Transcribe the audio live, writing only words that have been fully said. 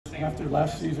After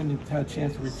last season, you had a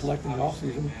chance to reflect in the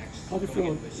offseason. How do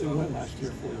you feel it went last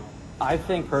year for you? I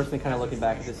think personally, kind of looking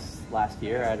back at this last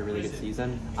year, I had a really good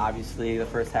season. Obviously, the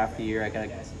first half of the year, I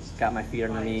got my feet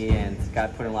under me and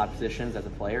got put in a lot of positions as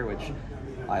a player, which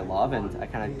I love. And I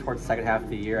kind of, towards the second half of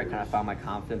the year, I kind of found my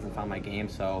confidence and found my game.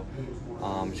 So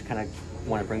just kind of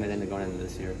want to bring that into going into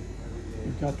this year.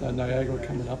 You've got Niagara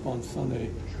coming up on Sunday.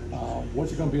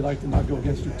 What's it going to be like to not go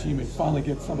against your teammates, finally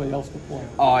get somebody else to play?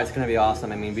 Oh, it's going to be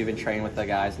awesome. I mean, we've been training with the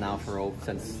guys now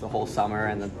since the whole summer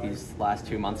and these last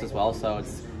 2 months as well. So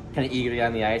it's kind of eager to get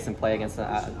on the ice and play against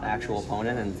an actual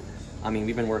opponent. And I mean,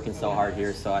 we've been working so hard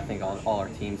here, so I think all our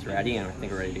team's ready, and I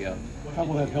think we're ready to go. How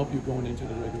will that help you going into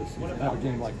the regular season, have a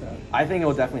game like that? I think it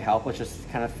will definitely help us just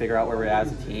kind of figure out where we're at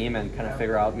as a team and kind of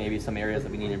figure out maybe some areas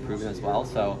that we need to improve in as well.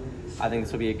 So I think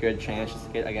this will be a good chance just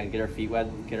to get our feet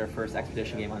wet, get our first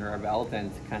expedition game under our belt,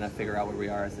 and to kind of figure out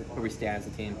where we stand as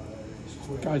a team.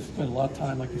 So guys spend a lot of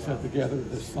time, like you said, together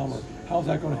this summer. How's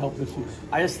that going to help this year?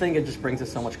 I just think it just brings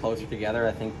us so much closer together.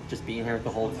 I think just being here with the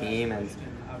whole team, and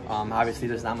obviously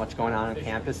there's not much going on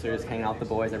campus. So just hanging out with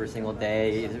the boys every single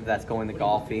day, if that's going to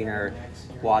golfing or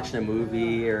watching a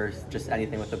movie or just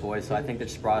anything with the boys. So I think that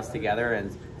just brought us together,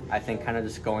 and I think kind of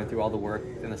just going through all the work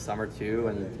in the summer too,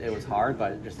 and it was hard,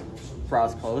 but it just brought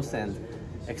us close and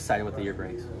excited what the year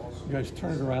brings. You guys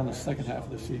turned it around the second half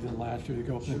of the season last year. You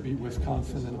go up and beat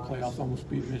Wisconsin in the playoffs, almost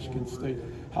beat Michigan State.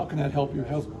 How can that help you?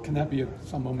 Can that be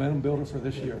some momentum builder for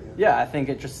this year? Yeah, I think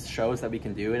it just shows that we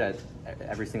can do it at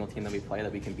every single team that we play,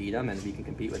 that we can beat them and we can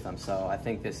compete with them. So I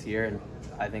think this year, and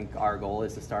I think our goal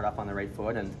is to start off on the right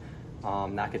foot and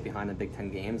not get behind the Big Ten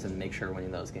games and make sure we're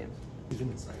winning those games. You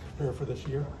didn't prepare for this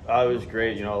year? It was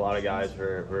great. You know, a lot of guys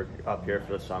were up here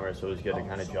for the summer, so it was good to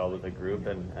kind of gel with the group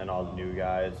and all the new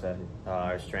guys. And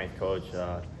our strength coach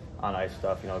on ice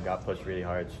stuff, you know, got pushed really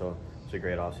hard, so it's a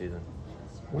great off season.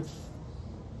 What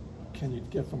can you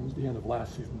get from the end of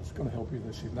last season that's going to help you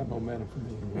this season, that momentum from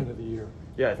the end of the year?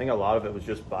 Yeah, I think a lot of it was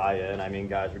just buy-in. I mean,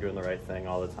 guys were doing the right thing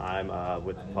all the time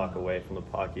with the puck, away from the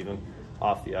puck, even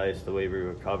off the ice, the way we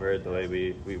recovered, the way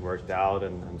we worked out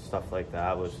and stuff like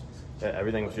that was –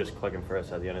 everything was just clicking for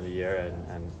us at the end of the year,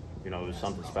 and you know, it was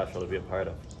something special to be a part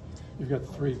of. You've got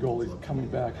 3 goalies coming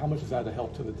back. How much is that a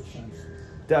help to the defense?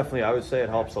 Definitely, I would say it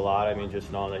helps a lot. I mean,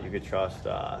 just knowing that you could trust,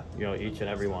 you know, each and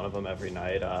every one of them every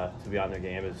night to be on their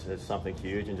game is something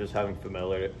huge, and just having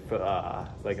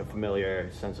like a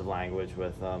familiar sense of language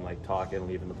with like talking,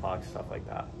 leaving the puck, stuff like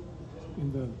that.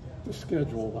 In the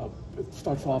schedule, it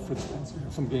starts off with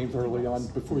some games early on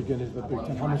before you get into the Big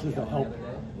Ten. How much does that help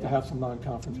to have some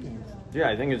non-conference games? Yeah,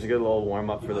 I think it's a good little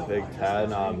warm-up for the Big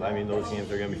Ten. I mean, those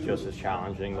games are going to be just as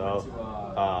challenging, though.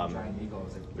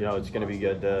 You know, it's going to be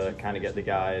good to kind of get the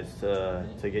guys to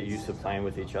get used to playing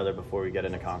with each other before we get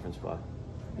into conference play.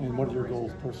 And what are your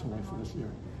goals personally for this year?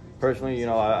 Personally, you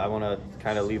know, I want to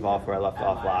kind of leave off where I left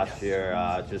off last year,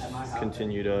 just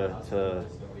continue to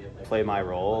play my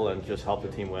role and just help the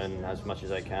team win as much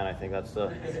as I can. I think that's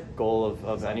the goal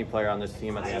of any player on this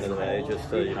team at the end of the day, just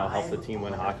to, you know, help the team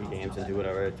win hockey games and do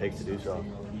whatever it takes to do so.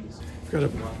 We've got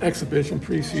an exhibition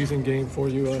preseason game for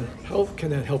you. How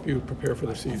can that help you prepare for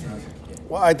the season?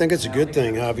 Well, I think it's a good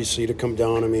thing, obviously, to come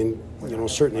down. I mean, you know,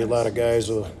 certainly a lot of guys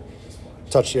will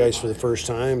touch the ice for the first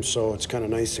time, so it's kind of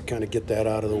nice to kind of get that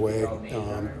out of the way.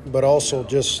 But also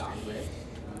just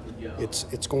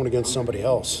it's going against somebody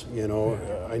else, you know.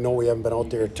 I know we haven't been out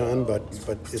there a ton, but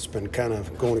it's been kind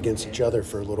of going against each other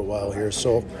for a little while here.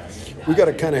 So we got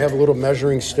to kind of have a little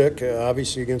measuring stick,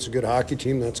 obviously, against a good hockey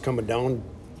team that's coming down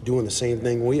doing the same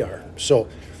thing we are. So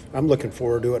I'm looking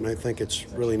forward to it, and I think it's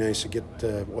really nice to get,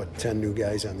 10 new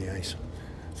guys on the ice.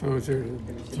 So do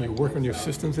you work on your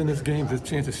systems in this game? Is there a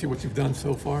chance to see what you've done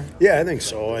so far? Yeah, I think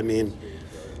so. I mean,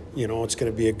 you know, it's going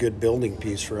to be a good building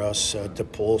piece for us to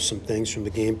pull some things from the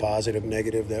game, positive,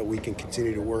 negative, that we can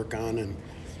continue to work on.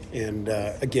 And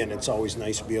again, it's always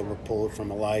nice to be able to pull it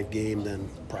from a live game than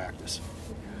practice.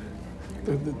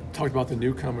 Talk about the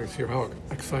newcomers here. How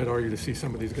excited are you to see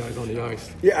some of these guys on the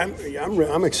ice? Yeah,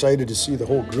 I'm excited to see the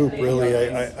whole group, really.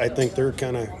 I think they're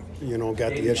kind of, you know, got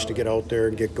the itch to get out there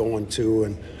and get going too.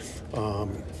 And,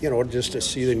 you know, just to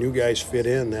see the new guys fit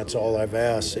in, that's all I've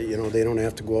asked. You know, they don't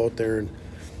have to go out there and,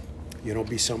 you know,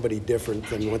 be somebody different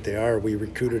than what they are. We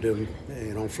recruited them,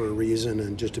 you know, for a reason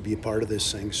and just to be a part of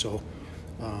this thing. So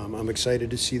I'm excited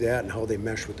to see that and how they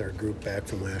mesh with our group back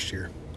from last year.